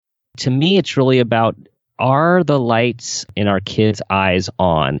to me, it's really about, are the lights in our kids' eyes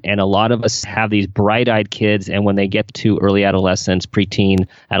on? And a lot of us have these bright-eyed kids, and when they get to early adolescence, preteen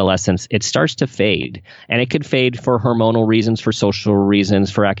adolescence, it starts to fade. And it could fade for hormonal reasons, for social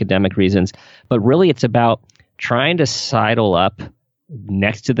reasons, for academic reasons. But really, it's about trying to sidle up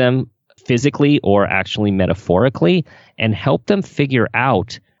next to them physically or actually metaphorically and help them figure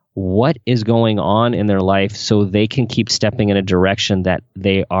out what is going on in their life so they can keep stepping in a direction that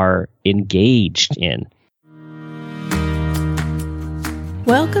they are engaged in.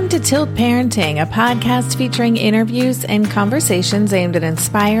 Welcome to Tilt Parenting, a podcast featuring interviews and conversations aimed at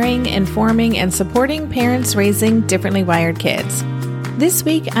inspiring, informing, and supporting parents raising differently wired kids. This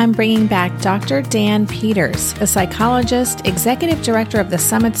week, I'm bringing back Dr. Dan Peters, a psychologist, executive director of the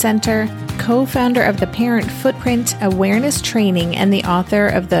Summit Center, co-founder of the Parent Footprint Awareness Training, and the author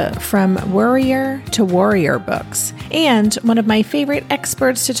of the From Worrier to Warrior books, and one of my favorite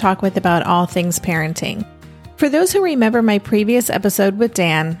experts to talk with about all things parenting. For those who remember my previous episode with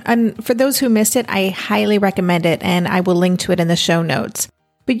Dan, and for those who missed it, I highly recommend it, and I will link to it in the show notes.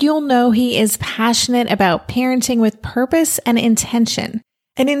 But you'll know he is passionate about parenting with purpose and intention.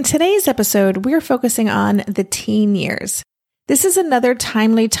 And in today's episode, we're focusing on the teen years. This is another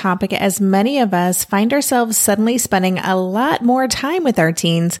timely topic as many of us find ourselves suddenly spending a lot more time with our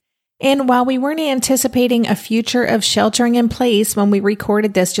teens. And while we weren't anticipating a future of sheltering in place when we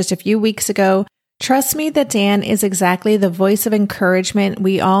recorded this just a few weeks ago, trust me that Dan is exactly the voice of encouragement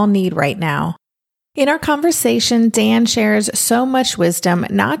we all need right now. In our conversation, Dan shares so much wisdom,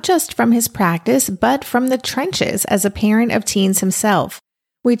 not just from his practice, but from the trenches as a parent of teens himself.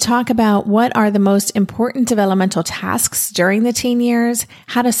 We talk about what are the most important developmental tasks during the teen years,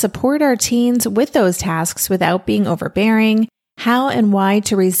 how to support our teens with those tasks without being overbearing, how and why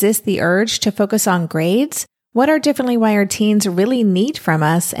to resist the urge to focus on grades, what our differently wired teens really need from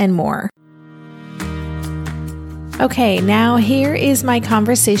us, and more. Okay, now here is my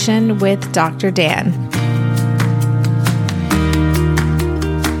conversation with Dr. Dan.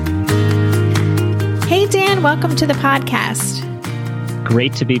 Hey, Dan, welcome to the podcast.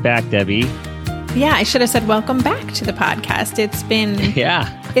 Great to be back, Debbie. Yeah, I should have said welcome back to the podcast. It's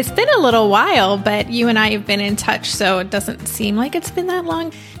been a little while, but you and I have been in touch, so it doesn't seem like it's been that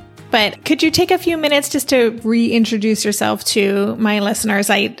long. But could you take a few minutes just to reintroduce yourself to my listeners?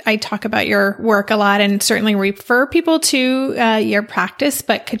 I talk about your work a lot and certainly refer people to your practice,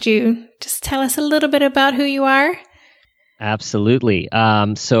 but could you just tell us a little bit about who you are? Absolutely.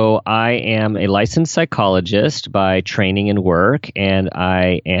 So I am a licensed psychologist by training and work, and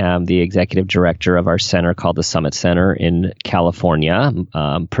I am the executive director of our center called the Summit Center in California,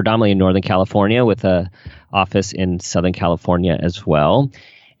 predominantly in Northern California with an office in Southern California as well.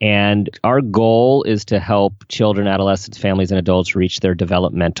 And our goal is to help children, adolescents, families, and adults reach their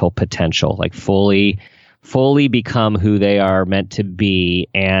developmental potential, like fully become who they are meant to be.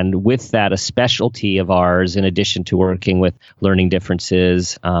 And with that, a specialty of ours, in addition to working with learning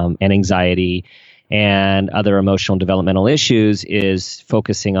differences and anxiety and other emotional and developmental issues, is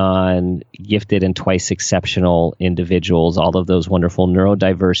focusing on gifted and twice exceptional individuals, all of those wonderful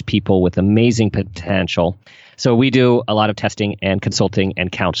neurodiverse people with amazing potential. So we do a lot of testing and consulting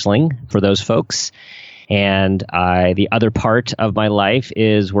and counseling for those folks. And the other part of my life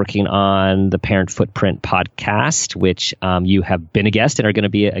is working on the Parent Footprint podcast, which you have been a guest and are going to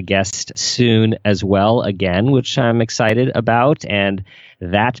be a guest soon as well again, which I'm excited about. And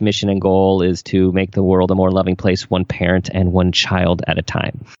that mission and goal is to make the world a more loving place, one parent and one child at a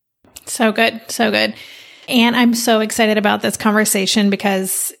time. So good. So good. And I'm so excited about this conversation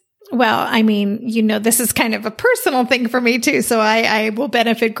because, well, I mean, this is kind of a personal thing for me too, so I will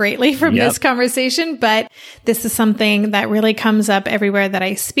benefit greatly from this conversation, but this is something that really comes up everywhere that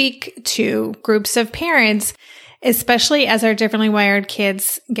I speak to groups of parents, especially as our differently wired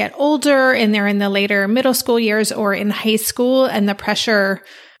kids get older and they're in the later middle school years or in high school, and the pressure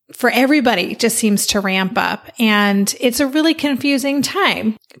for everybody just seems to ramp up. And it's a really confusing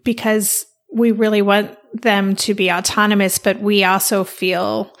time because we really want them to be autonomous, but we also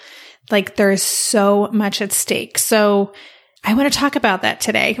feel like there's so much at stake. So I want to talk about that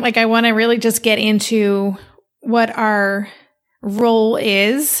today. Like, I want to really just get into what our role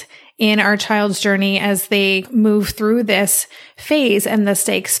is in our child's journey as they move through this phase and the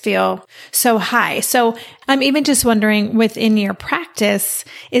stakes feel so high. So I'm even just wondering, within your practice,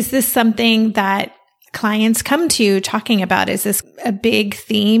 is this something that clients come to you talking about? Is this a big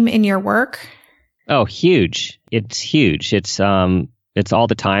theme in your work? Oh, huge. It's huge. It's It's all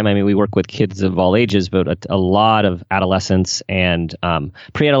the time. I mean, we work with kids of all ages, but a lot of adolescents and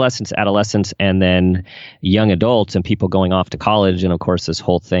pre-adolescents, adolescents, and then young adults and people going off to college. And of course, this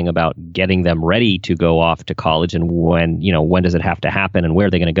whole thing about getting them ready to go off to college and when does it have to happen and where are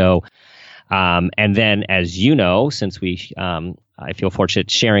they going to go? And then, as you know, since I feel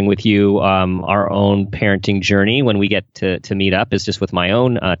fortunate sharing with you our own parenting journey when we get to meet up is just with my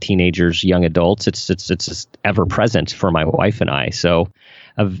own teenagers, young adults. It's just ever present for my wife and I. So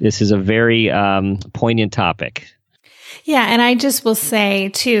this is a very poignant topic. Yeah, and I just will say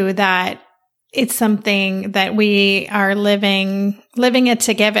too that it's something that we are living it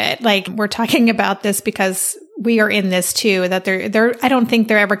to give it. Like, we're talking about this because we are in this too, that I don't think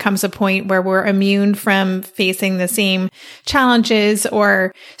there ever comes a point where we're immune from facing the same challenges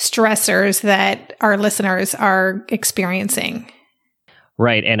or stressors that our listeners are experiencing.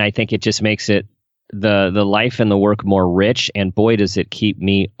 Right. And I think it just makes it the life and the work more rich. And boy, does it keep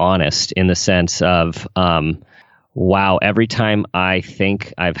me honest in the sense of, wow, every time I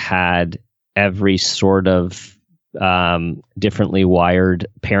think I've had every sort of differently wired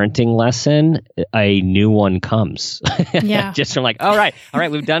parenting lesson, a new one comes. Yeah. Just from like, all right,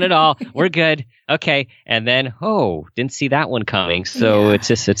 we've done it all. We're good. Okay. And then, didn't see that one coming. So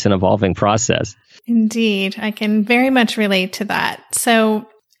it's an evolving process. Indeed. I can very much relate to that. So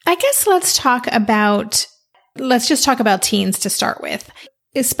I guess let's just talk about teens to start with.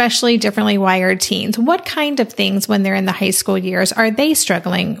 Especially differently wired teens. What kind of things when they're in the high school years are they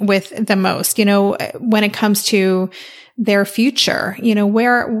struggling with the most? When it comes to their future,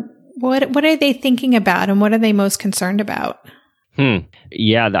 what are they thinking about and what are they most concerned about?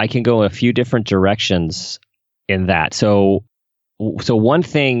 Yeah, I can go a few different directions in that. So one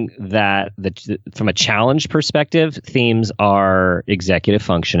thing that from a challenge perspective, themes are executive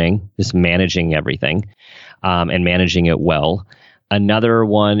functioning, just managing everything, and managing it well. Another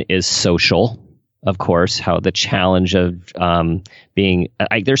one is social, of course, how the challenge of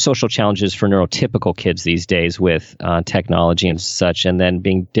there's social challenges for neurotypical kids these days with technology and such, and then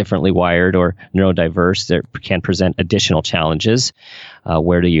being differently wired or neurodiverse, there can present additional challenges.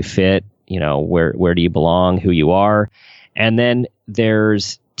 Where do you fit? Where do you belong? Who you are? And then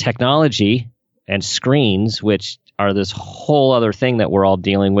there's technology and screens, which are this whole other thing that we're all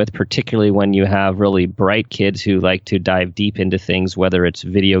dealing with, particularly when you have really bright kids who like to dive deep into things, whether it's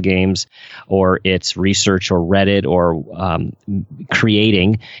video games or it's research or Reddit or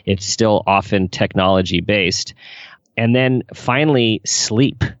creating. It's still often technology based. And then finally,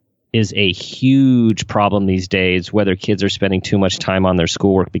 sleep is a huge problem these days, whether kids are spending too much time on their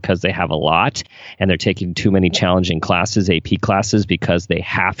schoolwork because they have a lot and they're taking too many challenging classes, AP classes, because they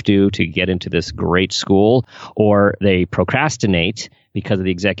have to get into this great school, or they procrastinate because of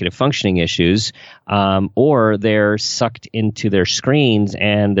the executive functioning issues, or they're sucked into their screens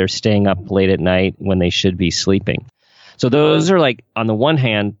and they're staying up late at night when they should be sleeping. So those are like, on the one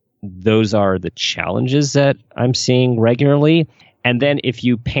hand, those are the challenges that I'm seeing regularly. And then if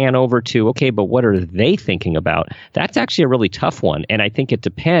you pan over to, okay, but what are they thinking about? That's actually a really tough one. And I think it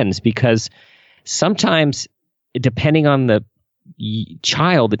depends, because sometimes, depending on the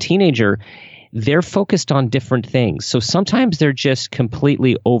child, the teenager, they're focused on different things. So sometimes they're just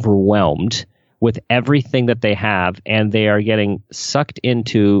completely overwhelmed with everything that they have, and they are getting sucked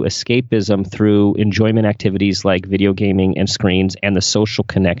into escapism through enjoyment activities like video gaming and screens and the social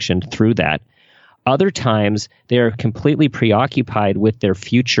connection through that. Other times, they are completely preoccupied with their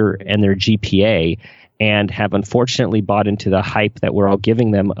future and their GPA, and have unfortunately bought into the hype that we're all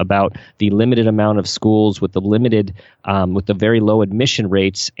giving them about the limited amount of schools with the very low admission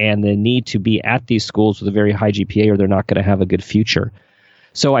rates and the need to be at these schools with a very high GPA, or they're not going to have a good future.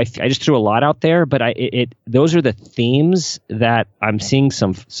 So I just threw a lot out there, but those are the themes that I'm seeing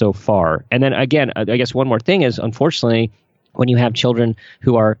so far. And then again, I guess one more thing is, unfortunately, when you have children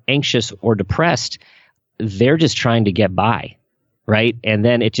who are anxious or depressed, they're just trying to get by, right? And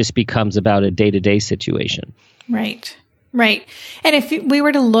then it just becomes about a day-to-day situation. Right. And if we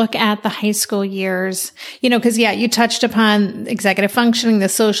were to look at the high school years, because, you touched upon executive functioning, the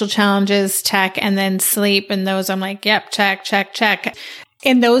social challenges, tech, and then sleep. And those I'm like, yep, check.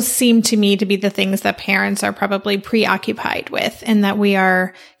 And those seem to me to be the things that parents are probably preoccupied with and that we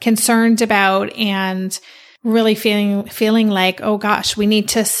are concerned about, and really feeling like, oh gosh, we need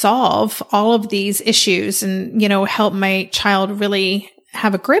to solve all of these issues and, help my child really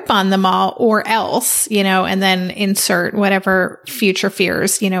have a grip on them all, or else, and then insert whatever future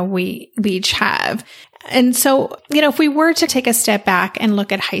fears, we each have. And so, if we were to take a step back and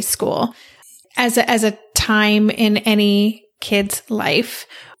look at high school as a time in any kid's life,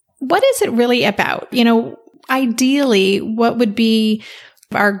 what is it really about? ideally, what would be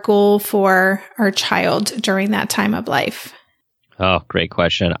our goal for our child during that time of life? Oh, great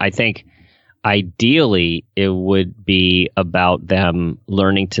question. I think ideally it would be about them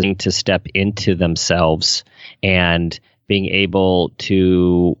learning to step into themselves and being able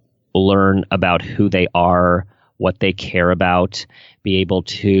to learn about who they are, what they care about, be able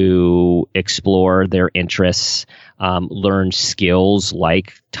to explore their interests, learn skills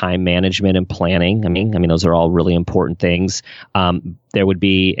like time management and planning. I mean, those are all really important things. There would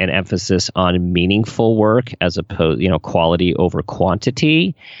be an emphasis on meaningful work as opposed, quality over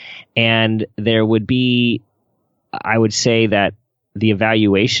quantity. And there would be, I would say that the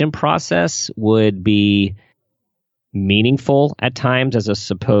evaluation process would be meaningful at times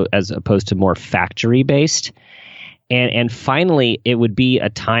as opposed to more factory based. And finally, it would be a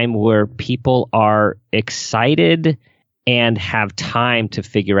time where people are excited and have time to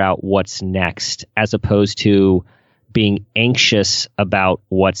figure out what's next, as opposed to being anxious about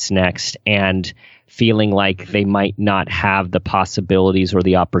what's next and feeling like they might not have the possibilities or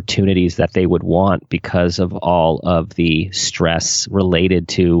the opportunities that they would want because of all of the stress related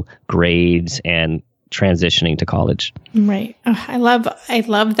to grades and transitioning to college. Right. Oh, I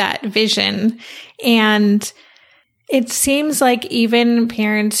love that vision. And it seems like even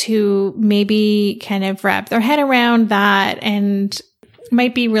parents who maybe kind of wrap their head around that and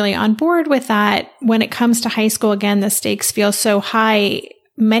might be really on board with that, when it comes to high school, again, the stakes feel so high.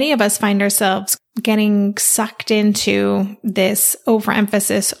 Many of us find ourselves getting sucked into this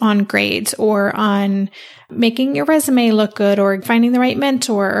overemphasis on grades or on making your resume look good or finding the right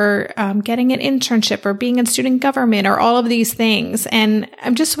mentor or getting an internship or being in student government or all of these things. And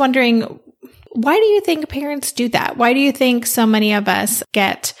I'm just wondering, why do you think parents do that? Why do you think so many of us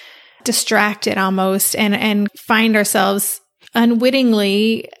get distracted almost and find ourselves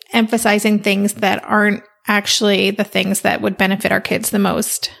unwittingly emphasizing things that aren't actually the things that would benefit our kids the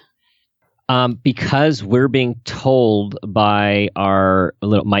most? Because we're being told by our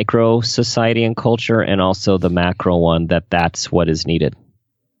little micro society and culture and also the macro one that that's what is needed,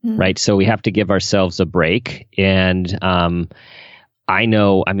 right? So we have to give ourselves a break. And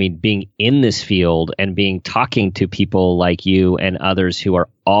being in this field and talking to people like you and others who are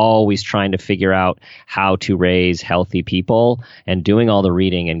always trying to figure out how to raise healthy people and doing all the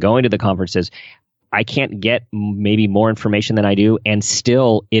reading and going to the conferences, I can't get maybe more information than I do. And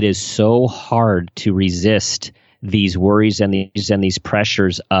still, it is so hard to resist these worries and these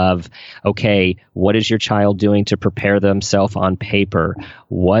pressures of, okay, what is your child doing to prepare themselves on paper?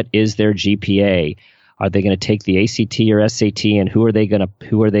 What is their GPA? Are they going to take the ACT or SAT? And who are they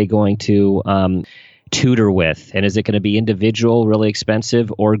going to tutor with? And is it going to be individual, really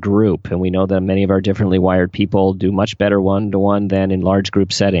expensive, or group? And we know that many of our differently wired people do much better one-to-one than in large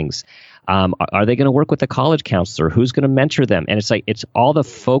group settings. Are they going to work with a college counselor? Who's going to mentor them? And it's all the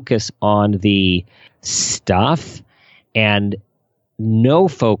focus on the stuff and no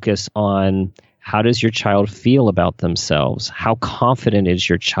focus on how does your child feel about themselves? How confident is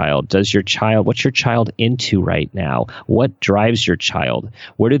your child? What's your child into right now? What drives your child?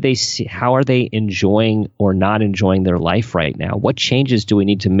 Where do they see? How are they enjoying or not enjoying their life right now? What changes do we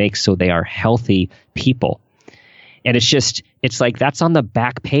need to make so they are healthy people? And it's like that's on the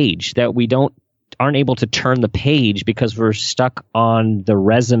back page that we aren't able to turn the page because we're stuck on the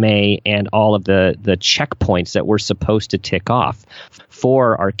resume and all of the checkpoints that we're supposed to tick off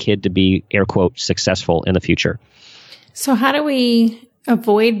for our kid to be, air quote, successful in the future. So how do we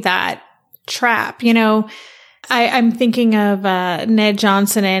avoid that trap? I'm thinking of Ned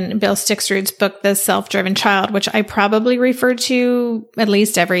Johnson and Bill Stixrud's book, The Self-Driven Child, which I probably refer to at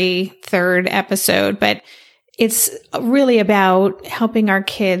least every third episode, but it's really about helping our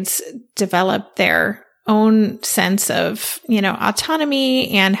kids develop their own sense of, autonomy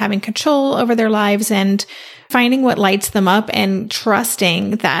and having control over their lives and finding what lights them up and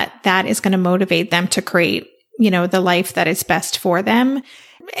trusting that that is going to motivate them to create, the life that is best for them.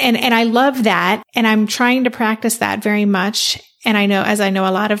 And I love that. And I'm trying to practice that very much. And I know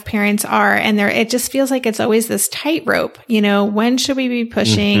a lot of parents are, and it just feels like it's always this tightrope, when should we be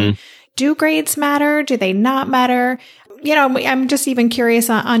pushing? Mm-hmm. Do grades matter? Do they not matter? I'm just even curious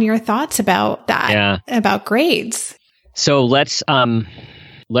on your thoughts about that, about grades. So let's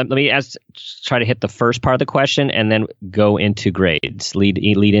let me try to hit the first part of the question and then go into grades, lead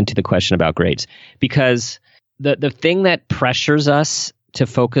into the question about grades. Because the thing that pressures us to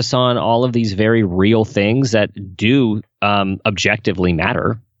focus on all of these very real things that do objectively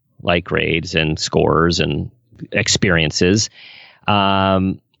matter, like grades and scores and experiences,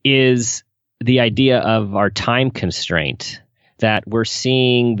 is the idea of our time constraint. that we're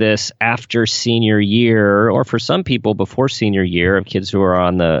seeing this after senior year, or for some people before senior year, of kids who are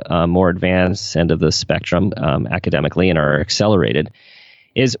on the more advanced end of the spectrum academically and are accelerated,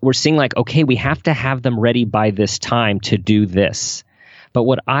 is we're seeing like, okay, we have to have them ready by this time to do this. But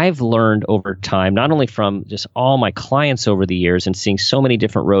what I've learned over time, not only from just all my clients over the years and seeing so many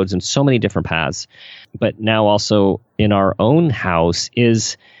different roads and so many different paths, but now also in our own house,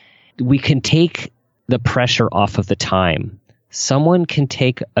 is we can take the pressure off of the time. Someone can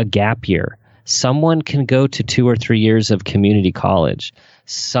take a gap year. Someone can go to 2 or 3 years of community college.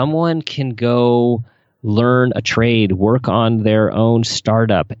 Someone can go learn a trade, work on their own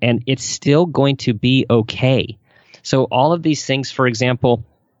startup, and it's still going to be okay. So all of these things, for example,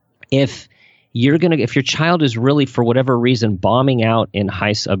 if your child is really, for whatever reason, bombing out in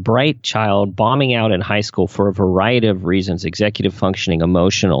a bright child bombing out in high school for a variety of reasons, executive functioning,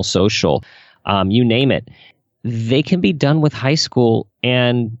 emotional, social, you name it, they can be done with high school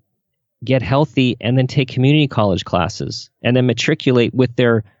and get healthy and then take community college classes and then matriculate with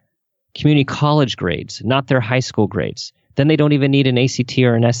their community college grades, not their high school grades. Then they don't even need an ACT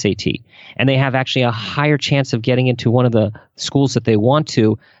or an SAT. And they have actually a higher chance of getting into one of the schools that they want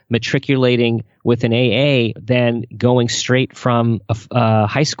to, matriculating with an AA, than going straight from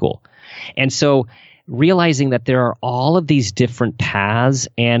high school. And so realizing that there are all of these different paths,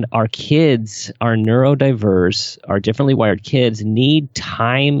 and our kids, our neurodiverse, our differently wired kids need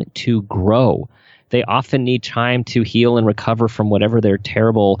time to grow. They often need time to heal and recover from whatever their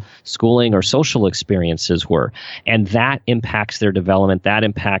terrible schooling or social experiences were. And that impacts their development. That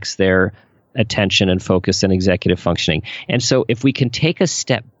impacts their attention and focus and executive functioning. And so if we can take a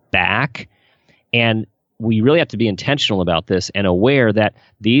step back, and we really have to be intentional about this and aware that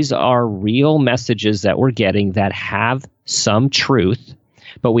these are real messages that we're getting that have some truth,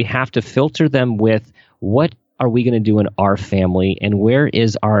 but we have to filter them with, what are we going to do in our family, and where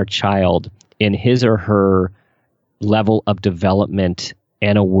is our child in his or her level of development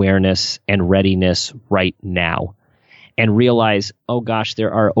and awareness and readiness right now, and realize, oh gosh,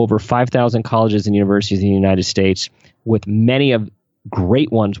 there are over 5,000 colleges and universities in the United States, with many of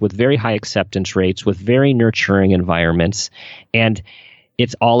great ones with very high acceptance rates, with very nurturing environments. And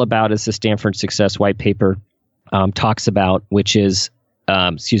it's all about, as the Stanford Success White Paper talks about, which is,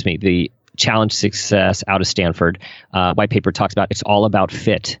 the Challenge Success out of Stanford White Paper talks about, it's all about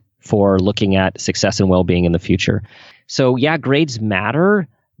fit for looking at success and well-being in the future. So yeah, grades matter,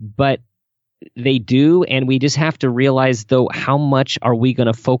 but they do. And we just have to realize, though, how much are we going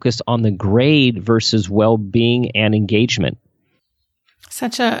to focus on the grade versus well-being and engagement?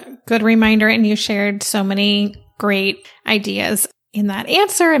 Such a good reminder. And you shared so many great ideas in that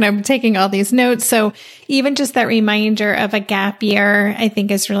answer. And I'm taking all these notes. So even just that reminder of a gap year, I think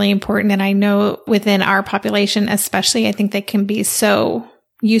is really important. And I know within our population, especially, I think that can be so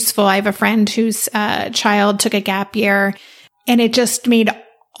useful. I have a friend whose child took a gap year, and it just made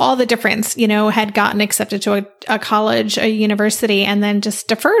all the difference, had gotten accepted to a college, a university, and then just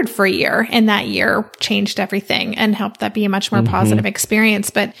deferred for a year. And that year changed everything and helped that be a much more positive experience.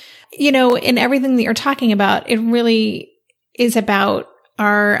 But, in everything that you're talking about, it really is about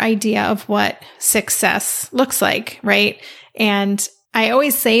our idea of what success looks like, right? And I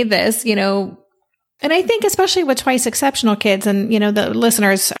always say this, and I think especially with twice exceptional kids, and, the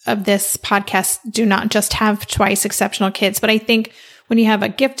listeners of this podcast do not just have twice exceptional kids, but I think when you have a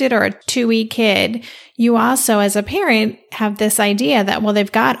gifted or a 2E kid, you also, as a parent, have this idea that, well,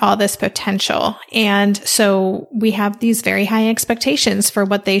 they've got all this potential. And so we have these very high expectations for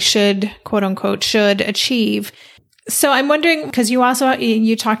what they should, quote unquote, should achieve. So I'm wondering, because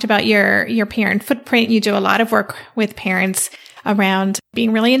you talked about your parent footprint, you do a lot of work with parents around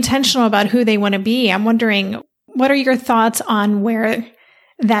being really intentional about who they want to be. I'm wondering, what are your thoughts on where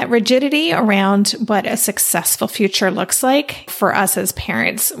that rigidity around what a successful future looks like for us as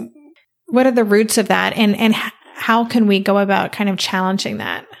parents? What are the roots of that, and how can we go about kind of challenging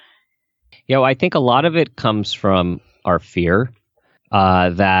that? I think a lot of it comes from our fear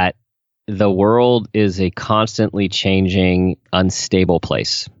that the world is a constantly changing, unstable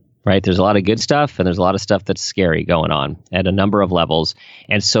place. Right? There's a lot of good stuff, and there's a lot of stuff that's scary going on at a number of levels.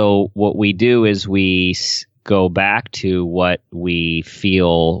 And so what we do is we go back to what we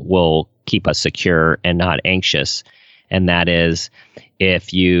feel will keep us secure and not anxious. And that is,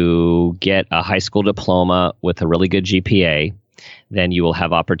 if you get a high school diploma with a really good GPA, then you will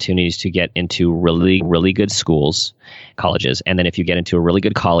have opportunities to get into really, really good schools, colleges. And then if you get into a really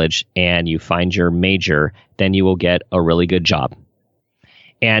good college and you find your major, then you will get a really good job.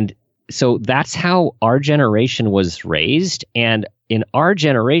 And so that's how our generation was raised. And in our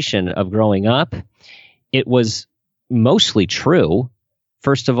generation of growing up, it was mostly true.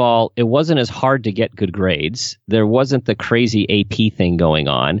 First of all, it wasn't as hard to get good grades. There wasn't the crazy AP thing going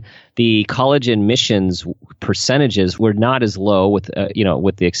on. The college admissions percentages were not as low, with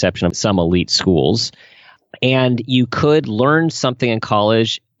the exception of some elite schools. And you could learn something in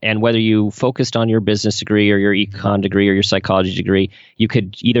college, and whether you focused on your business degree or your econ degree or your psychology degree, you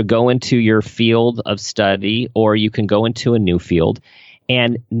could either go into your field of study or you can go into a new field.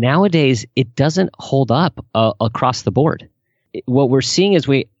 And nowadays, it doesn't hold up across the board. What we're seeing is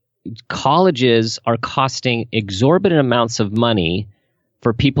colleges are costing exorbitant amounts of money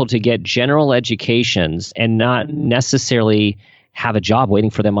for people to get general educations and not necessarily have a job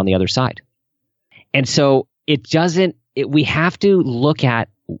waiting for them on the other side. And so we have to look at,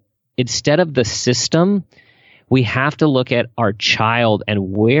 instead of the system, we have to look at our child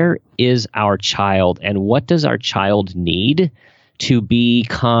and where is our child and what does our child need to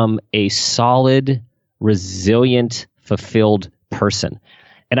become a solid, resilient, fulfilled person.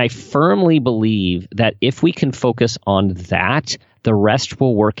 And I firmly believe that if we can focus on that, the rest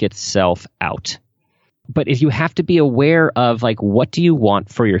will work itself out. But if you have to be aware of, like, what do you want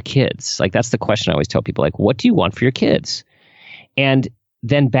for your kids? Like, that's the question I always tell people, like, what do you want for your kids? And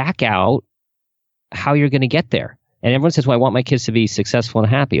then back out how you're going to get there. And everyone says, well, I want my kids to be successful and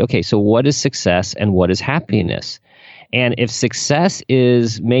happy. Okay, so what is success and what is happiness? And if success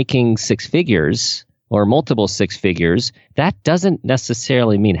is making six figures or multiple six figures, that doesn't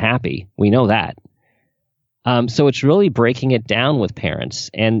necessarily mean happy. We know that. So it's really breaking it down with parents.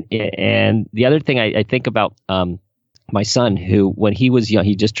 And the other thing I think about my son, who, when he was young,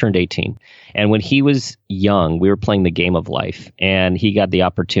 he just turned 18. And when he was young, we were playing the game of life. And he got the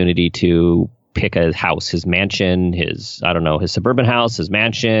opportunity to pick a house, his mansion, his suburban house, his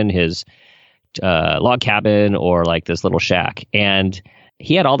mansion, his log cabin, or like this little shack. And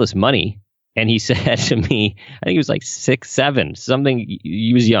he had all this money. And he said to me, I think he was like 6, 7, something.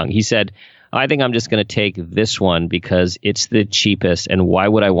 He was young. He said, I think I'm just going to take this one because it's the cheapest. And why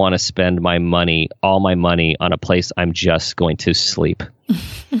would I want to spend all my money on a place I'm just going to sleep?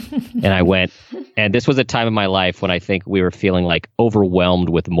 And I went, and this was a time in my life when I think we were feeling like overwhelmed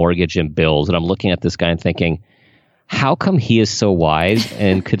with mortgage and bills. And I'm looking at this guy and thinking, how come he is so wise?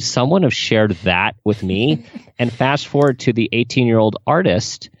 And could someone have shared that with me? And fast forward to the 18-year-old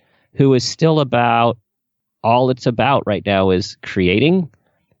artist who is still about, all it's about right now is creating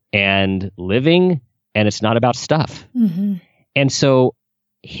and living, and it's not about stuff. Mm-hmm. And so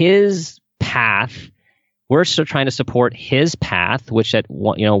his path, we're still trying to support his path, which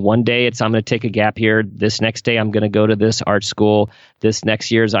one day I'm going to take a gap year. This next day, I'm going to go to this art school. This next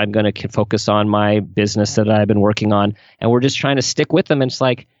year's, I'm going to focus on my business that I've been working on. And we're just trying to stick with them. And it's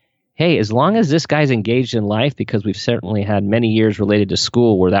like, hey, as long as this guy's engaged in life, because we've certainly had many years related to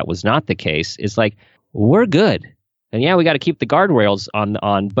school where that was not the case, it's like, we're good. And yeah, we got to keep the guardrails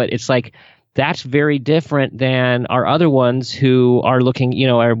on, but it's like, that's very different than our other ones who are looking,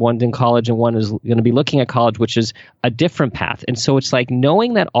 one's in college and one is going to be looking at college, which is a different path. And so it's like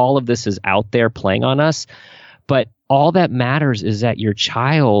knowing that all of this is out there playing on us, but all that matters is that your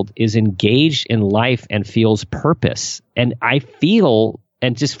child is engaged in life and feels purpose. And I feel,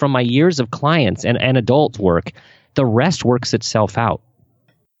 and just from my years of clients and adult work, the rest works itself out.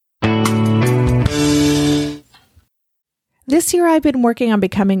 This year, I've been working on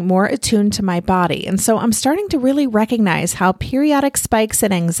becoming more attuned to my body, and so I'm starting to really recognize how periodic spikes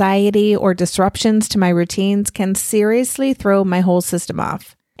in anxiety or disruptions to my routines can seriously throw my whole system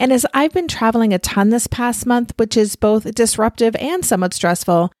off. And as I've been traveling a ton this past month, which is both disruptive and somewhat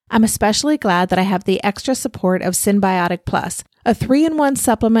stressful, I'm especially glad that I have the extra support of Synbiotic Plus, a 3-in-1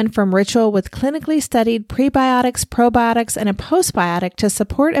 supplement from Ritual with clinically studied prebiotics, probiotics, and a postbiotic to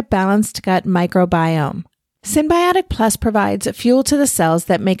support a balanced gut microbiome. Synbiotic Plus provides fuel to the cells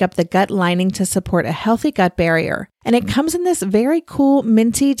that make up the gut lining to support a healthy gut barrier. And it comes in this very cool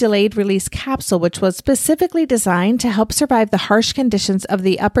minty delayed release capsule, which was specifically designed to help survive the harsh conditions of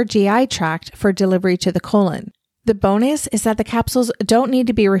the upper GI tract for delivery to the colon. The bonus is that the capsules don't need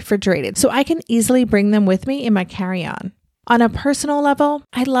to be refrigerated, so I can easily bring them with me in my carry-on. On a personal level,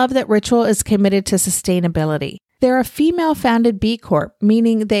 I love that Ritual is committed to sustainability. They're a female-founded B Corp,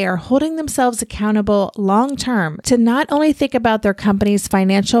 meaning they are holding themselves accountable long-term to not only think about their company's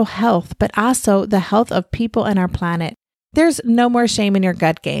financial health, but also the health of people and our planet. There's no more shame in your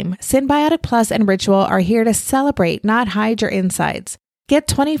gut game. Synbiotic Plus and Ritual are here to celebrate, not hide your insides. Get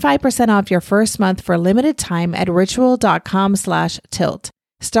 25% off your first month for a limited time at ritual.com/tilt.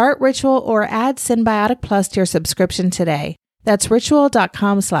 Start Ritual or add Synbiotic Plus to your subscription today. That's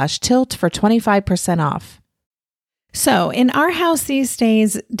ritual.com/tilt for 25% off. So in our house these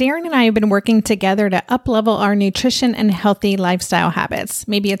days, Darren and I have been working together to up-level our nutrition and healthy lifestyle habits.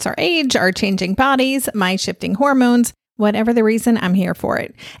 Maybe it's our age, our changing bodies, my shifting hormones. Whatever the reason, I'm here for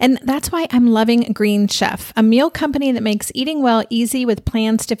it. And that's why I'm loving Green Chef, a meal company that makes eating well easy with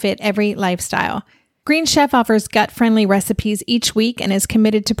plans to fit every lifestyle. Green Chef offers gut-friendly recipes each week and is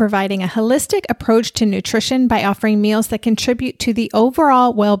committed to providing a holistic approach to nutrition by offering meals that contribute to the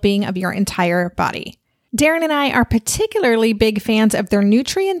overall well-being of your entire body. Darren and I are particularly big fans of their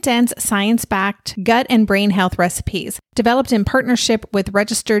nutrient-dense, science-backed gut and brain health recipes, developed in partnership with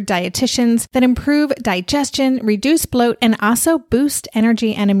registered dietitians that improve digestion, reduce bloat, and also boost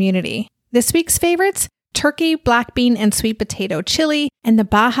energy and immunity. This week's favorites? Turkey, black bean, and sweet potato chili, and the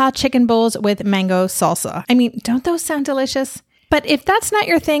Baja chicken bowls with mango salsa. I mean, don't those sound delicious? But if that's not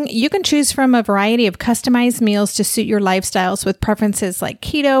your thing, you can choose from a variety of customized meals to suit your lifestyles with preferences like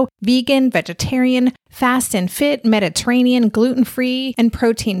keto, vegan, vegetarian, fast and fit, Mediterranean, gluten-free, and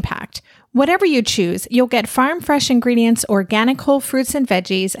protein-packed. Whatever you choose, you'll get farm-fresh ingredients, organic whole fruits and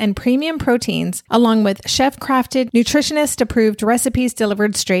veggies, and premium proteins, along with chef-crafted, nutritionist-approved recipes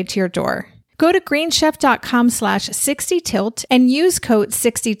delivered straight to your door. Go to greenchef.com/60tilt and use code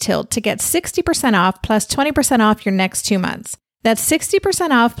 60tilt to get 60% off plus 20% off your next 2 months. That's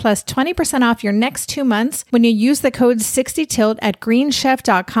 60% off plus 20% off your next 2 months when you use the code 60tilt at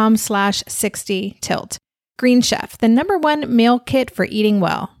greenchef.com/60tilt. Green Chef, the #1 meal kit for eating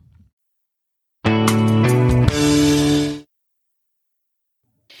well.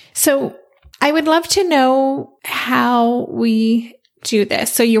 So I would love to know how we do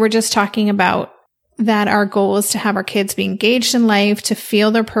this. So you were just talking about that our goal is to have our kids be engaged in life, to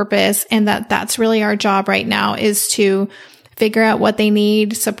feel their purpose, and that's really our job right now is to figure out what they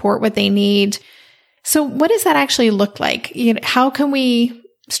need, support what they need. So what does that actually look like? How can we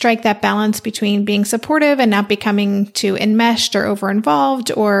strike that balance between being supportive and not becoming too enmeshed or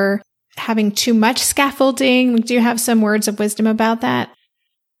over-involved or having too much scaffolding? Do you have some words of wisdom about that?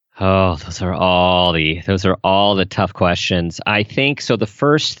 Oh, those are all the tough questions. I think so. The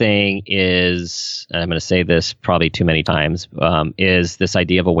first thing is, and I'm going to say this probably too many times, is this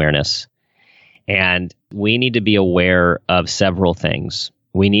idea of awareness. And we need to be aware of several things.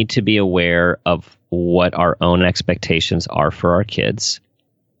 We need to be aware of what our own expectations are for our kids.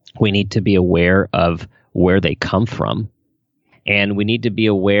 We need to be aware of where they come from. And we need to be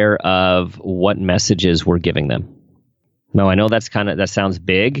aware of what messages we're giving them. No, I know that sounds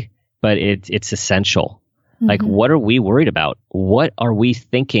big, but it's essential. Mm-hmm. Like, what are we worried about? What are we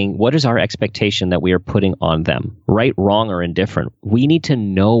thinking? What is our expectation that we are putting on them? Right, wrong, or indifferent? We need to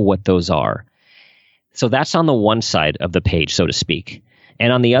know what those are. So that's on the one side of the page, so to speak.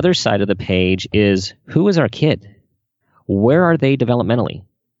 And on the other side of the page is, who is our kid? Where are they developmentally?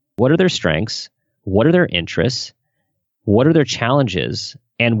 What are their strengths? What are their interests? What are their challenges?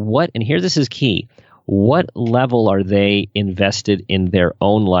 And this is key, what level are they invested in their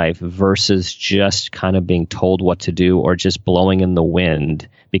own life versus just kind of being told what to do or just blowing in the wind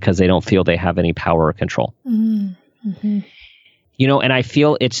because they don't feel they have any power or control? Mm-hmm. And I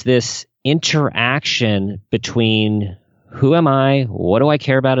feel it's this interaction between who am I, what do I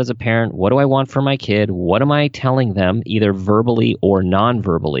care about as a parent, what do I want for my kid, what am I telling them either verbally or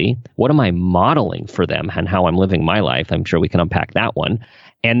non-verbally, what am I modeling for them and how I'm living my life. I'm sure we can unpack that one.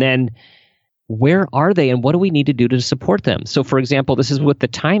 And then where are they and what do we need to do to support them? So for example, this is with the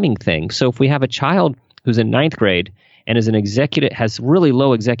timing thing. So if we have a child who's in 9th grade and is has really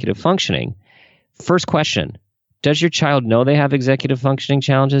low executive functioning, first question, does your child know they have executive functioning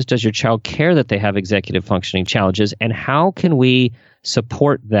challenges? Does your child care that they have executive functioning challenges? And how can we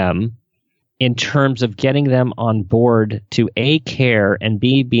support them in terms of getting them on board to A, care, and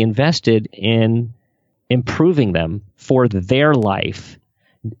B, be invested in improving them for their life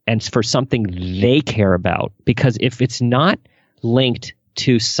and for something they care about? Because if it's not linked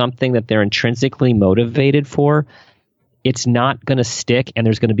to something that they're intrinsically motivated for, it's not going to stick and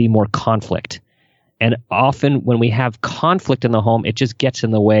there's going to be more conflict. And often when we have conflict in the home, it just gets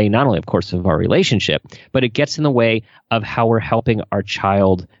in the way, not only, of course, of our relationship, but it gets in the way of how we're helping our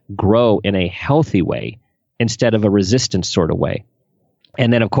child grow in a healthy way instead of a resistant sort of way.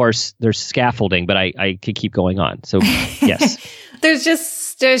 And then, of course, there's scaffolding, but I could keep going on. So, yes. There's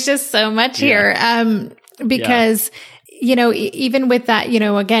just so much here. Because even with that,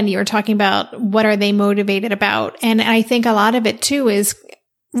 again, you were talking about what are they motivated about? And I think a lot of it too is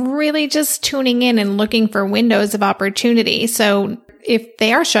really just tuning in and looking for windows of opportunity. So if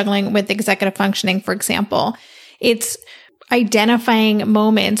they are struggling with executive functioning, for example, it's identifying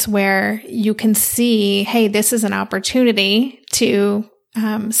moments where you can see, hey, this is an opportunity to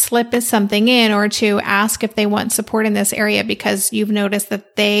slip something in or to ask if they want support in this area because you've noticed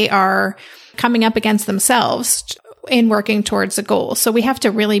that they are coming up against themselves in working towards a goal. So we have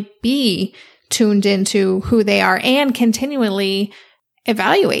to really be tuned into who they are and continually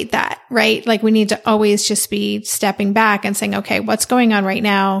evaluate that, right? Like we need to always just be stepping back and saying, okay, what's going on right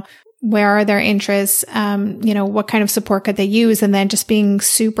now? Where are their interests? What kind of support could they use? And then just being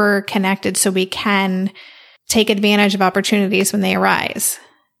super connected so we can take advantage of opportunities when they arise.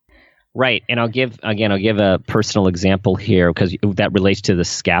 Right. And I'll give a personal example here because that relates to the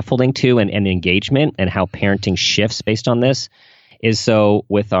scaffolding too and engagement and how parenting shifts based on this is so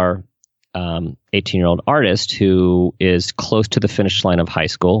with our 18-year-old artist who is close to the finish line of high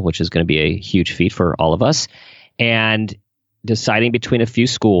school, which is going to be a huge feat for all of us, and deciding between a few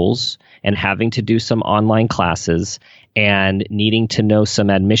schools and having to do some online classes and needing to know some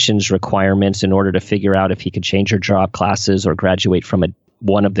admissions requirements in order to figure out if he could change or drop classes or graduate from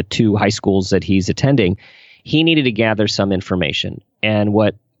one of the two high schools that he's attending, he needed to gather some information. And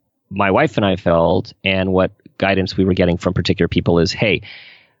what my wife and I felt and what guidance we were getting from particular people is, hey,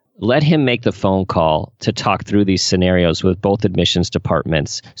 let him make the phone call to talk through these scenarios with both admissions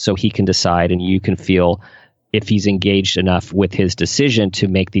departments so he can decide and you can feel if he's engaged enough with his decision to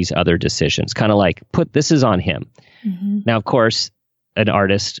make these other decisions. Kind of like, this is on him. Mm-hmm. Now, of course, an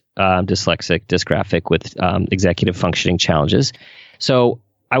artist, dyslexic, dysgraphic with executive functioning challenges. So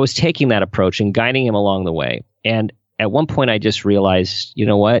I was taking that approach and guiding him along the way. And at one point, I just realized, you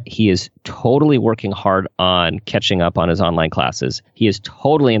know what? He is totally working hard on catching up on his online classes. He is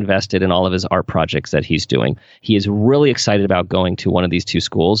totally invested in all of his art projects that he's doing. He is really excited about going to one of these two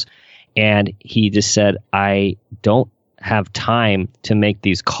schools. And he just said, I don't have time to make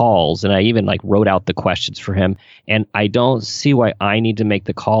these calls. And I even wrote out the questions for him. And I don't see why I need to make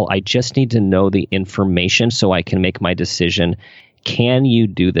the call. I just need to know the information so I can make my decision. Can you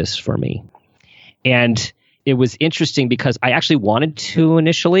do this for me? And it was interesting because I actually wanted to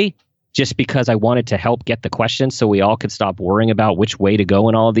initially, just because I wanted to help get the questions so we all could stop worrying about which way to go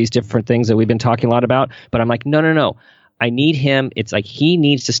and all of these different things that we've been talking a lot about. But I'm like, no. I need him. It's like he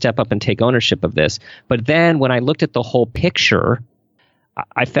needs to step up and take ownership of this. But then when I looked at the whole picture,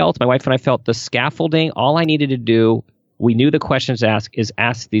 my wife and I felt the scaffolding, all I needed to do, we knew the questions to ask is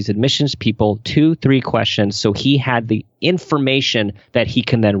ask these admissions people 2-3 questions so he had the information that he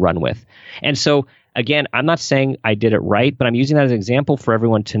can then run with. And so, again, I'm not saying I did it right, but I'm using that as an example for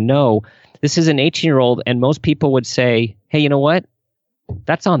everyone to know this is an 18-year-old and most people would say, hey, you know what?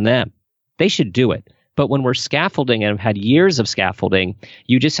 That's on them. They should do it. But when we're scaffolding and have had years of scaffolding,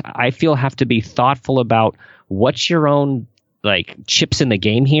 I feel, have to be thoughtful about what's your own chips in the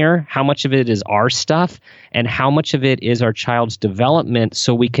game here, how much of it is our stuff, and how much of it is our child's development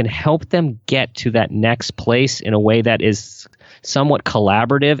so we can help them get to that next place in a way that is somewhat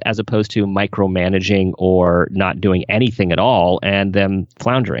collaborative as opposed to micromanaging or not doing anything at all and them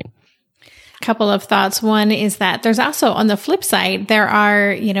floundering. Couple of thoughts. One is that there's also on the flip side, there are,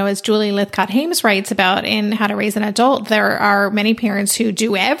 as Julie Lythcott-Hames writes about in How to Raise an Adult, there are many parents who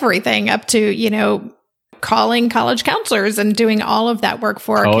do everything up to, calling college counselors and doing all of that work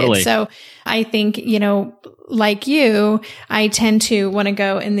for our kids. So I think, like you, I tend to want to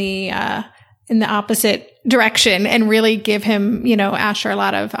go in the opposite direction and really give him, Asher a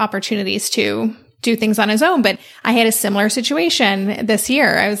lot of opportunities to do things on his own. But I had a similar situation this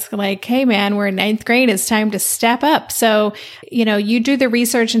year. I was like, hey man, we're in 9th grade. It's time to step up. So, you do the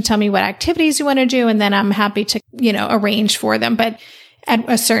research and tell me what activities you want to do. And then I'm happy to, arrange for them. But at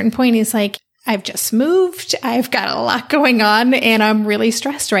a certain point, he's like, I've just moved. I've got a lot going on and I'm really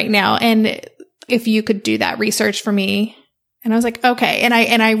stressed right now. And if you could do that research for me. And I was like, okay. And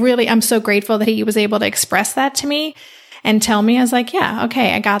I'm so grateful that he was able to express that to me and tell me. I was like, yeah,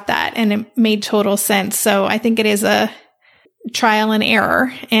 okay, I got that. And it made total sense. So I think it is a trial and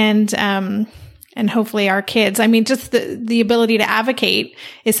error. And hopefully our kids, just the ability to advocate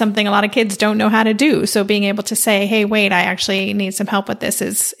is something a lot of kids don't know how to do. So being able to say, hey, wait, I actually need some help with this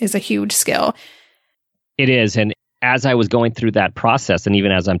is a huge skill. It is. And as I was going through that process, and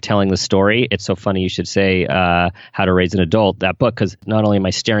even as I'm telling the story, it's so funny you should say How to Raise an Adult, that book, because not only am I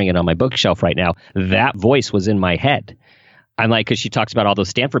staring at it on my bookshelf right now, that voice was in my head. I'm like, because she talks about all those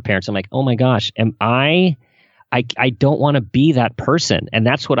Stanford parents. I'm like, oh my gosh, I don't want to be that person. And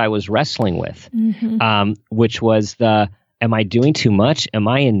that's what I was wrestling with, which was am I doing too much? Am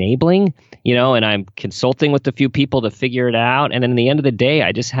I enabling? And I'm consulting with a few people to figure it out. And then in the end of the day,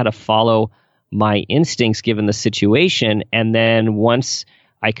 I just had to follow my instincts given the situation. And then once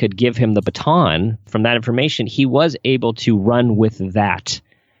I could give him the baton from that information, he was able to run with that.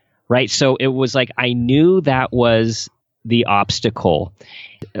 Right. So it was like I knew that was the obstacle.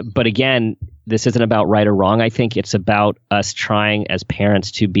 But again, this isn't about right or wrong. I think it's about us trying as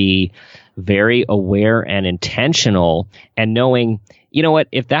parents to be very aware and intentional and knowing, you know what,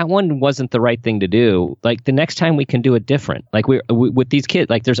 if that one wasn't the right thing to do, like the next time we can do it different. Like we with these kids,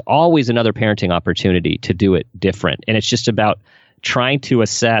 like there's always another parenting opportunity to do it different. And it's just about trying to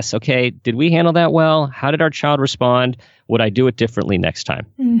assess, okay, did we handle that well? How did our child respond? Would I do it differently next time?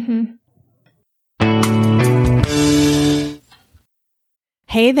 Mm-hmm.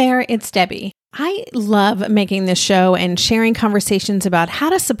 Hey there, it's Debbie. I love making this show and sharing conversations about how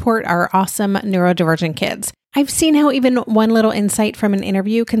to support our awesome neurodivergent kids. I've seen how even one little insight from an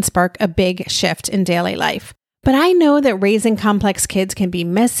interview can spark a big shift in daily life. But I know that raising complex kids can be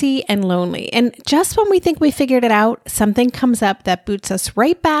messy and lonely. And just when we think we figured it out, something comes up that boots us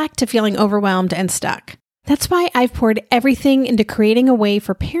right back to feeling overwhelmed and stuck. That's why I've poured everything into creating a way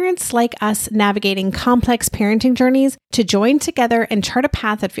for parents like us navigating complex parenting journeys to join together and chart a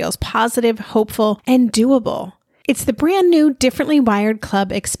path that feels positive, hopeful, and doable. It's the brand new Differently Wired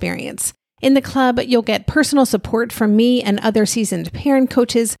Club experience. In the club, you'll get personal support from me and other seasoned parent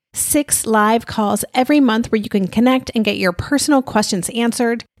coaches, 6 live calls every month where you can connect and get your personal questions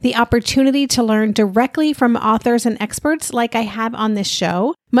answered, the opportunity to learn directly from authors and experts like I have on this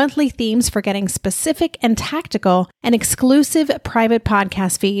show, monthly themes for getting specific and tactical, an exclusive private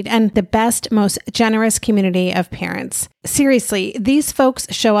podcast feed, and the best, most generous community of parents. Seriously, these folks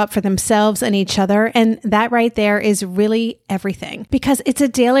show up for themselves and each other, and that right there is really everything. Because it's a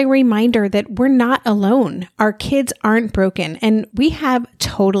daily reminder that we're not alone. Our kids aren't broken, and we have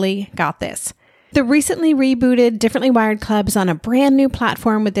totally got this. The recently rebooted Differently Wired Club is on a brand new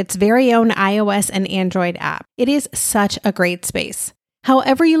platform with its very own iOS and Android app. It is such a great space.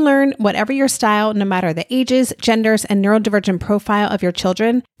 However you learn, whatever your style, no matter the ages, genders, and neurodivergent profile of your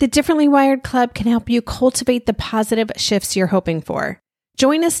children, the Differently Wired Club can help you cultivate the positive shifts you're hoping for.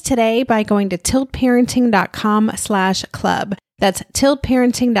 Join us today by going to tiltparenting.com/club. That's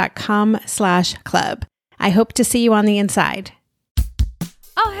tiltparenting.com/club. I hope to see you on the inside.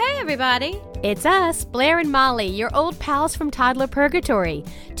 Oh, hey, everybody. It's us, Blair and Molly, your old pals from Toddler Purgatory.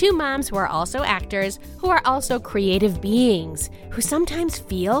 2 moms who are also actors, who are also creative beings, who sometimes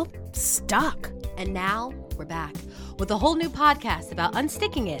feel stuck. And now we're back with a whole new podcast about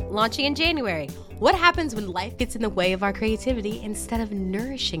unsticking it, launching in January. What happens when life gets in the way of our creativity instead of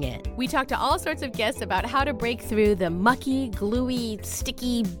nourishing it? We talk to all sorts of guests about how to break through the mucky, gluey,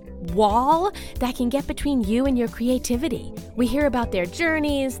 sticky wall that can get between you and your creativity. We hear about their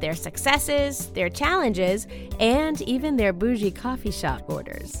journeys, their successes, their challenges, and even their bougie coffee shop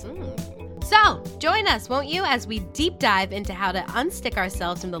orders. So, join us, won't you, as we deep dive into how to unstick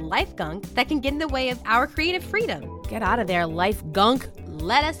ourselves from the life gunk that can get in the way of our creative freedom. Get out of there, life gunk.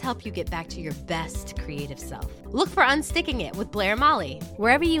 Let us help you get back to your best creative self. Look for Unsticking It with Blair and Molly,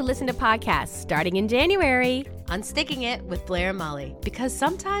 wherever you listen to podcasts, starting in January. Unsticking It with Blair and Molly, because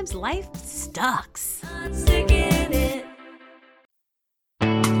sometimes life sucks. Unsticking it.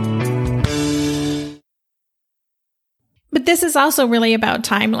 But this is also really about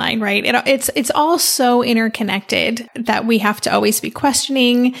timeline, right? It's all so interconnected that we have to always be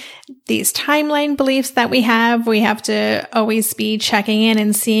questioning these timeline beliefs that we have. We have to always be checking in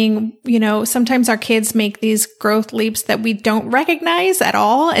and seeing, sometimes our kids make these growth leaps that we don't recognize at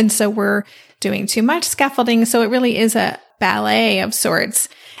all. And so we're doing too much scaffolding. So it really is a ballet of sorts.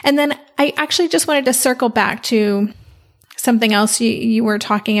 And then I actually just wanted to circle back to something else you were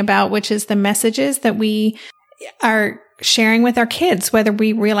talking about, which is the messages that we are sharing with our kids, whether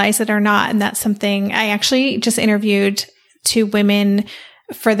we realize it or not. And that's something I actually just interviewed 2 women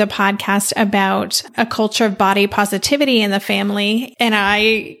for the podcast about a culture of body positivity in the family. And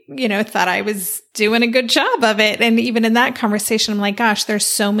I, thought I was doing a good job of it. And even in that conversation, I'm like, gosh, there's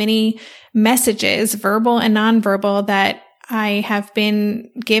so many messages, verbal and nonverbal, that I have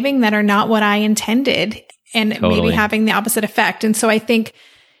been giving that are not what I intended, and maybe having the opposite effect. And so I think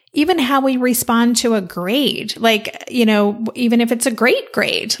even how we respond to a grade, even if it's a great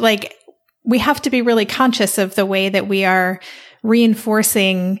grade, we have to be really conscious of the way that we are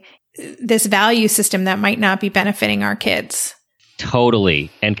reinforcing this value system that might not be benefiting our kids. Totally.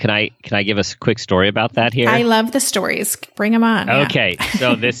 And can I give us a quick story about that here? I love the stories. Bring them on. Okay.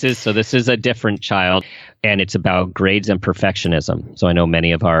 Yeah. So this is a different child, and it's about grades and perfectionism. So I know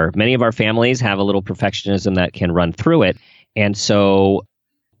many of our families have a little perfectionism that can run through it. And so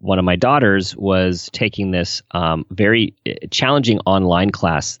one of my daughters was taking this very challenging online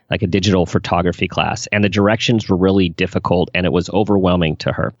class, like a digital photography class, and the directions were really difficult and it was overwhelming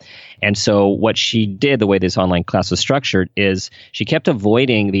to her. And so what she did, the way this online class was structured, is she kept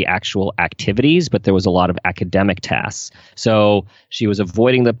avoiding the actual activities, but there was a lot of academic tasks. So she was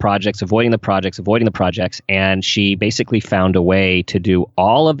avoiding the projects, and she basically found a way to do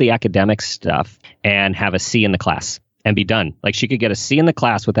all of the academic stuff and have a C in the class and be done. Like she could get a C in the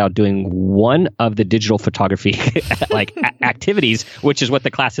class without doing one of the digital photography activities, which is what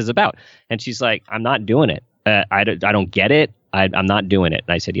the class is about. And she's like, I'm not doing it. I don't get it. I'm not doing it.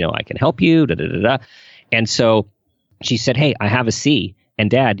 And I said, I can help you. And so she said, hey, I have a C.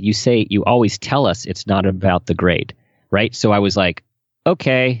 And Dad, you always tell us it's not about the grade, right? So I was like,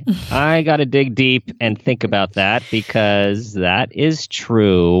 okay, I got to dig deep and think about that because that is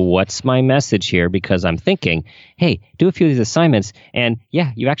true. What's my message here? Because I'm thinking, hey, do a few of these assignments and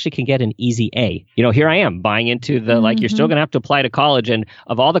yeah, you actually can get an easy A. Here I am buying into the, you're still going to have to apply to college. And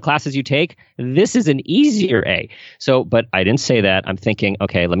of all the classes you take, this is an easier A. So, but I didn't say that. I'm thinking,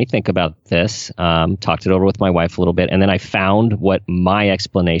 okay, let me think about this. Talked it over with my wife a little bit. And then I found what my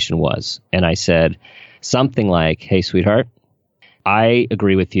explanation was. And I said something like, hey, sweetheart, I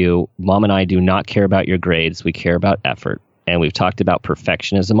agree with you. Mom and I do not care about your grades. We care about effort. And we've talked about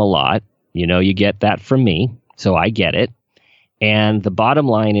perfectionism a lot. You get that from me, so I get it. And the bottom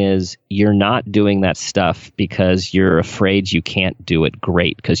line is you're not doing that stuff because you're afraid you can't do it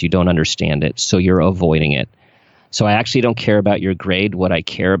great because you don't understand it. So you're avoiding it. So I actually don't care about your grade. What I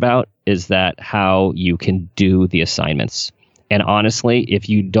care about is that how you can do the assignments. And honestly, if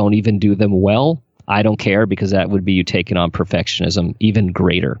you don't even do them well, I don't care because that would be you taking on perfectionism even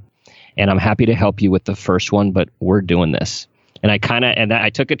greater. And I'm happy to help you with the first one, but we're doing this. And I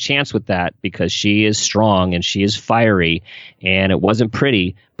took a chance with that because she is strong and she is fiery and it wasn't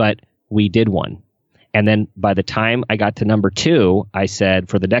pretty, but we did one. And then by the time I got to number 2, I said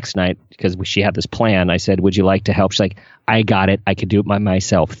for the next night, because she had this plan, I said, would you like to help? She's like, I got it. I could do it by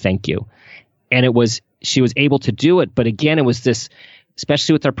myself. Thank you. And she was able to do it. But again, it was this,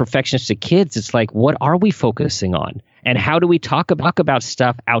 especially with our perfectionistic kids, it's like, what are we focusing on? And how do we talk about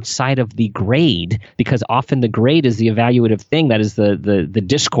stuff outside of the grade? Because often the grade is the evaluative thing that is the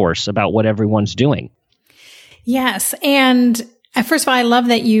discourse about what everyone's doing. Yes. And first of all, I love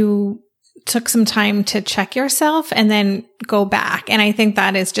that you took some time to check yourself and then go back. And I think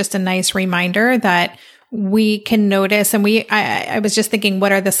that is just a nice reminder that we can notice. And I was just thinking,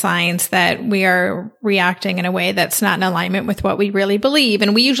 what are the signs that we are reacting in a way that's not in alignment with what we really believe?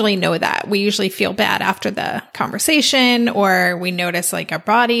 And we usually know that. We usually feel bad after the conversation, or we notice like our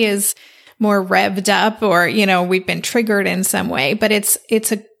body is more revved up, or, we've been triggered in some way. But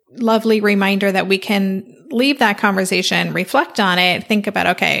it's a lovely reminder that we can leave that conversation, reflect on it, think about,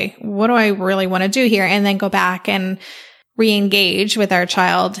 okay, what do I really want to do here? And then go back and re-engage with our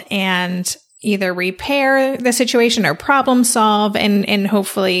child and either repair the situation or problem solve and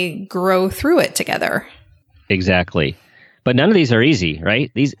hopefully grow through it together. Exactly. But none of these are easy,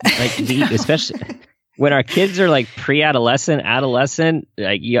 right? Especially when our kids are like pre-adolescent, adolescent,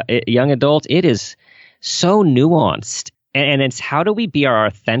 young adults, it is so nuanced. And it's how do we be our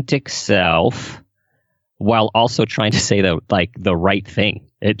authentic self while also trying to say the right thing?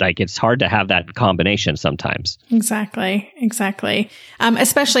 It's hard to have that combination sometimes. Exactly.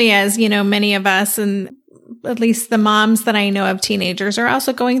 Especially as, many of us, and at least the moms that I know of teenagers, are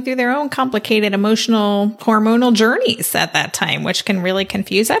also going through their own complicated emotional, hormonal journeys at that time, which can really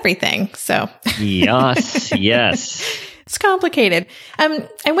confuse everything. So yes. It's complicated. I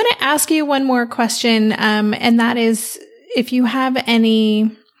want to ask you one more question. And that is if you have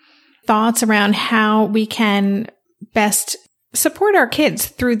any thoughts around how we can best support our kids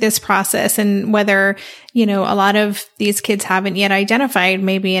through this process, and whether, a lot of these kids haven't yet identified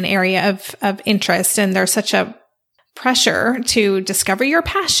maybe an area of interest, and there's such a pressure to discover your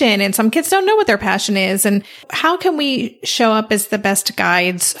passion, and some kids don't know what their passion is. And how can we show up as the best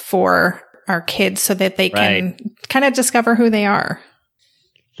guides for our kids so that they can kind of discover who they are?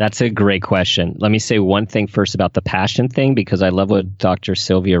 That's a great question. Let me say one thing first about the passion thing, because I love what Dr.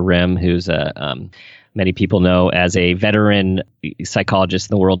 Sylvia Rim, who's many people know as a veteran psychologist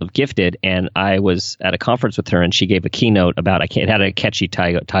in the world of gifted. And I was at a conference with her and she gave a keynote about, it had a catchy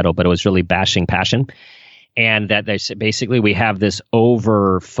title, but it was really bashing passion. And that there's basically we have this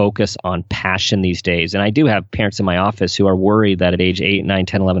over focus on passion these days. And I do have parents in my office who are worried that at age 8, 9,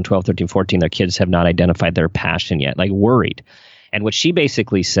 10, 11, 12, 13, 14, their kids have not identified their passion yet, like worried. And what she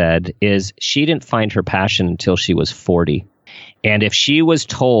basically said is she didn't find her passion until she was 40. And if she was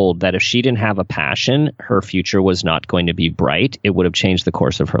told that if she didn't have a passion, her future was not going to be bright, it would have changed the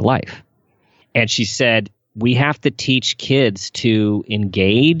course of her life. And she said, we have to teach kids to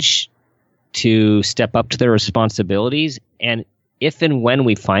engage, to step up to their responsibilities. And if and when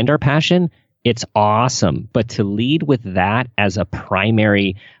we find our passion, it's awesome. But to lead with that as a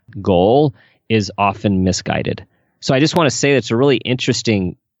primary goal is often misguided. So I just want to say that's a really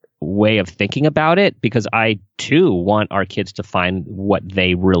interesting way of thinking about it, because I too want our kids to find what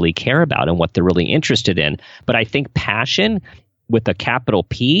they really care about and what they're really interested in. But I think passion with a capital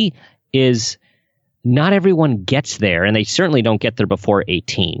P is not everyone gets there, and they certainly don't get there before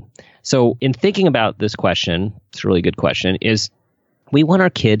 18. So in thinking about this question, it's a really good question, is we want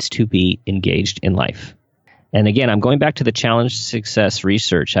our kids to be engaged in life. And again, I'm going back to the challenge success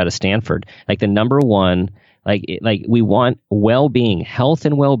research out of Stanford. Like the number one, like we want well-being, health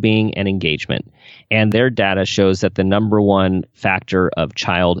and well-being and engagement. And their data shows that the number one factor of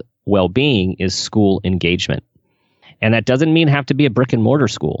child well-being is school engagement. And that doesn't mean have to be a brick and mortar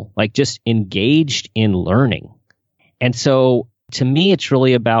school, like just engaged in learning. And so to me, it's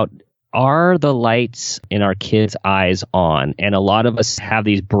really about, are the lights in our kids' eyes on? And a lot of us have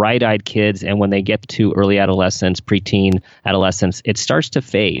these bright-eyed kids, and when they get to early adolescence, preteen adolescence, it starts to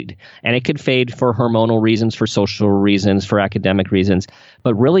fade. And it could fade for hormonal reasons, for social reasons, for academic reasons.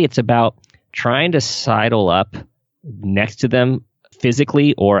 But really, it's about trying to sidle up next to them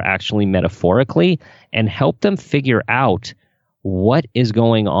physically or actually metaphorically and help them figure out what is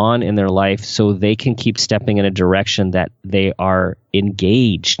going on in their life so they can keep stepping in a direction that they are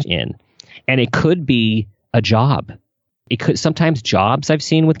engaged in. And it could be a job. It could sometimes jobs I've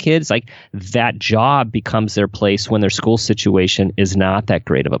seen with kids, like that job becomes their place when their school situation is not that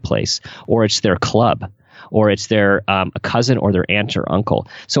great of a place, or it's their club, or it's their a cousin or their aunt or uncle.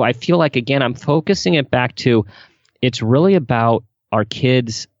 So I feel like, again, I'm focusing it back to, it's really about our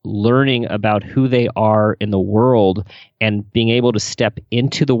kids learning about who they are in the world and being able to step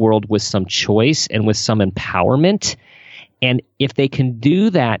into the world with some choice and with some empowerment. And if they can do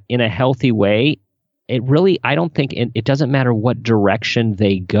that in a healthy way, it really, I don't think it doesn't matter what direction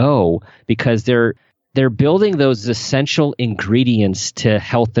they go, because they're building those essential ingredients to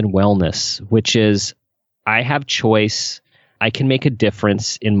health and wellness, which is, I have choice, I can make a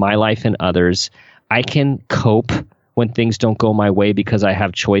difference in my life and others, I can cope when things don't go my way because I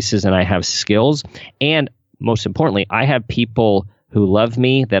have choices and I have skills. And most importantly, I have people who love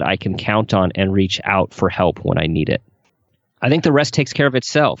me that I can count on and reach out for help when I need it. I think the rest takes care of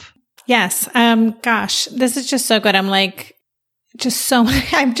itself. Yes. Gosh, this is just so good. I'm just so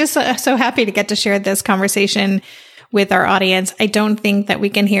happy to get to share this conversation with our audience. I don't think that we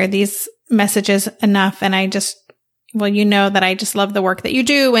can hear these messages enough. And you know that I just love the work that you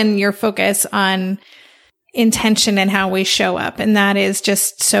do and your focus on intention and how we show up. And that is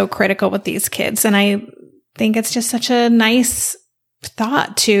just so critical with these kids. And I think it's just such a nice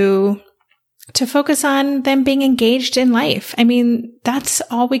thought to focus on them being engaged in life. I mean, that's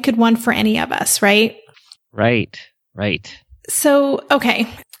all we could want for any of us, right? Right. So, okay.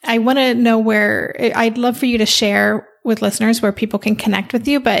 I want to know I'd love for you to share with listeners where people can connect with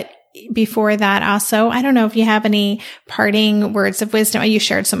you. But before that, also, I don't know if you have any parting words of wisdom. You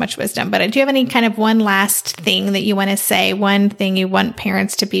shared so much wisdom, but do you have any kind of one last thing that you want to say, one thing you want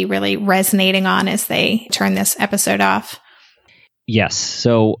parents to be really resonating on as they turn this episode off? Yes.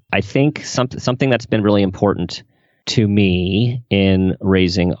 So I think something that's been really important to me in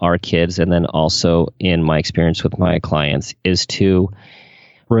raising our kids, and then also in my experience with my clients, is to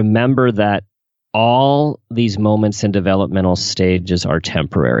remember that all these moments in developmental stages are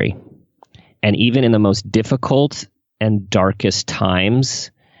temporary. And even in the most difficult and darkest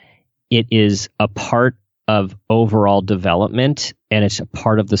times, it is a part of overall development, and it's a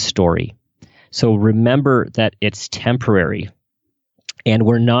part of the story. So remember that it's temporary, and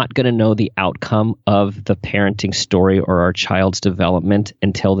we're not going to know the outcome of the parenting story or our child's development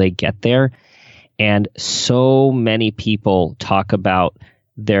until they get there. And so many people talk about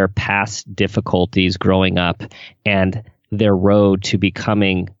their past difficulties growing up and their road to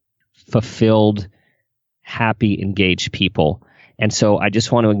becoming fulfilled, happy, engaged people. And so I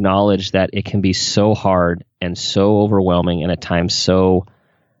just want to acknowledge that it can be so hard and so overwhelming, and at times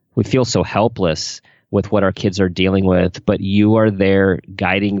we feel so helpless with what our kids are dealing with, but you are there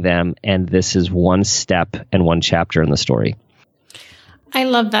guiding them, and this is one step and one chapter in the story. I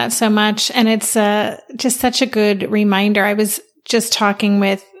love that so much. And it's just such a good reminder. I was just talking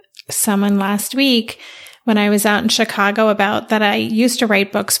with someone last week when I was out in Chicago about that I used to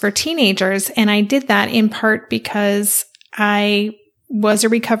write books for teenagers. And I did that in part because I was a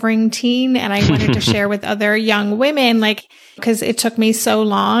recovering teen and I wanted to share with other young women, because it took me so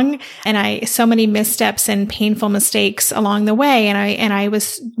long and so many missteps and painful mistakes along the way. And I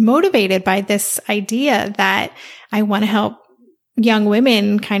was motivated by this idea that I want to help young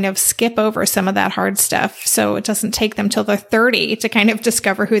women kind of skip over some of that hard stuff. So it doesn't take them till they're 30 to kind of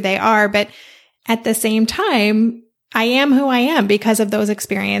discover who they are. But at the same time, I am who I am because of those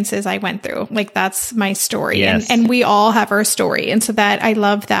experiences I went through. That's my story. Yes. And we all have our story. And so that I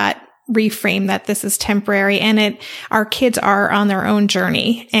love that reframe that this is temporary and our kids are on their own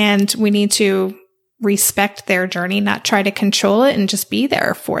journey and we need to respect their journey, not try to control it and just be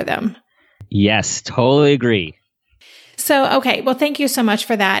there for them. Yes, totally agree. So, okay. Well, thank you so much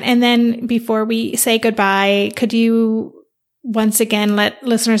for that. And then before we say goodbye, could you once again let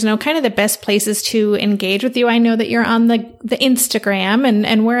listeners know kind of the best places to engage with you? I know that you're on the Instagram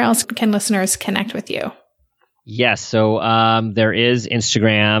and where else can listeners connect with you? Yes. So there is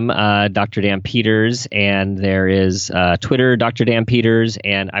Instagram, Dr. Dan Peters, and there is Twitter, Dr. Dan Peters.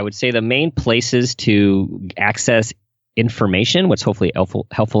 And I would say the main places to access information, what's hopefully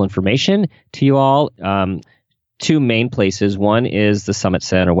helpful information to you all, two main places. One is the Summit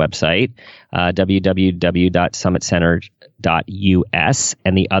Center website, www.summitcenter.us.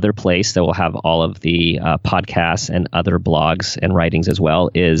 And the other place that will have all of the podcasts and other blogs and writings as well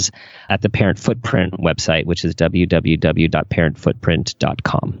is at the Parent Footprint website, which is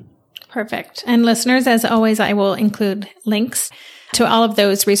www.parentfootprint.com. Perfect. And listeners, as always, I will include links to all of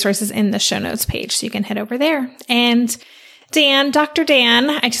those resources in the show notes page, so you can head over there. And Dan, Dr. Dan,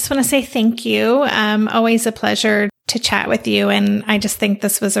 I just want to say thank you. Always a pleasure to chat with you. And I just think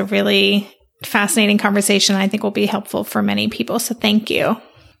this was a really fascinating conversation. I think will be helpful for many people. So thank you.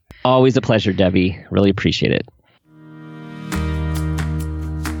 Always a pleasure, Debbie. Really appreciate it.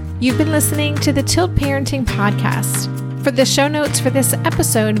 You've been listening to the Tilt Parenting Podcast. For the show notes for this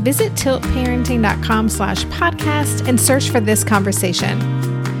episode, visit tiltparenting.com/podcast and search for this conversation.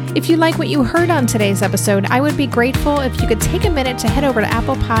 If you like what you heard on today's episode, I would be grateful if you could take a minute to head over to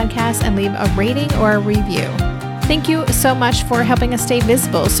Apple Podcasts and leave a rating or a review. Thank you so much for helping us stay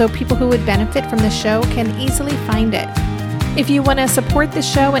visible so people who would benefit from the show can easily find it. If you want to support the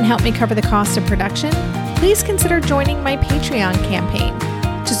show and help me cover the cost of production, please consider joining my Patreon campaign.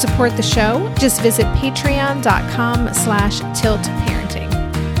 To support the show, just visit patreon.com/tiltparenting.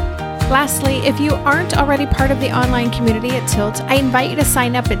 Lastly, if you aren't already part of the online community at Tilt, I invite you to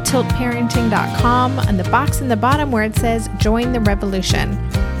sign up at tiltparenting.com on the box in the bottom where it says Join the Revolution.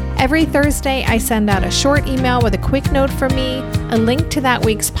 Every Thursday, I send out a short email with a quick note from me, a link to that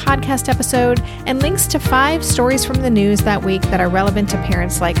week's podcast episode, and links to 5 stories from the news that week that are relevant to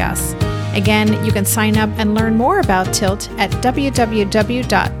parents like us. Again, you can sign up and learn more about Tilt at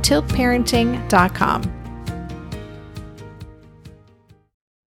www.tiltparenting.com.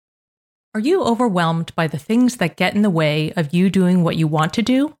 Are you overwhelmed by the things that get in the way of you doing what you want to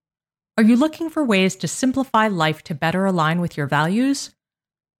do? Are you looking for ways to simplify life to better align with your values?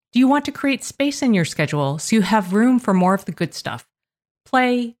 Do you want to create space in your schedule so you have room for more of the good stuff?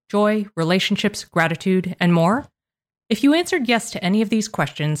 Play, joy, relationships, gratitude, and more? If you answered yes to any of these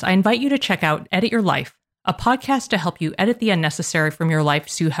questions, I invite you to check out Edit Your Life, a podcast to help you edit the unnecessary from your life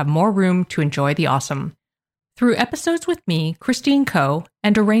so you have more room to enjoy the awesome. Through episodes with me, Christine Coe,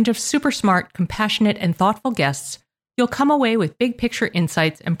 and a range of super smart, compassionate, and thoughtful guests, you'll come away with big picture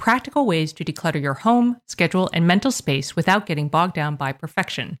insights and practical ways to declutter your home, schedule, and mental space without getting bogged down by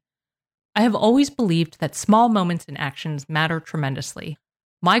perfection. I have always believed that small moments and actions matter tremendously.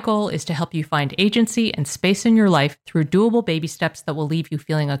 My goal is to help you find agency and space in your life through doable baby steps that will leave you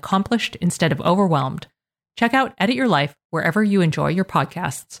feeling accomplished instead of overwhelmed. Check out Edit Your Life wherever you enjoy your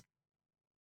podcasts.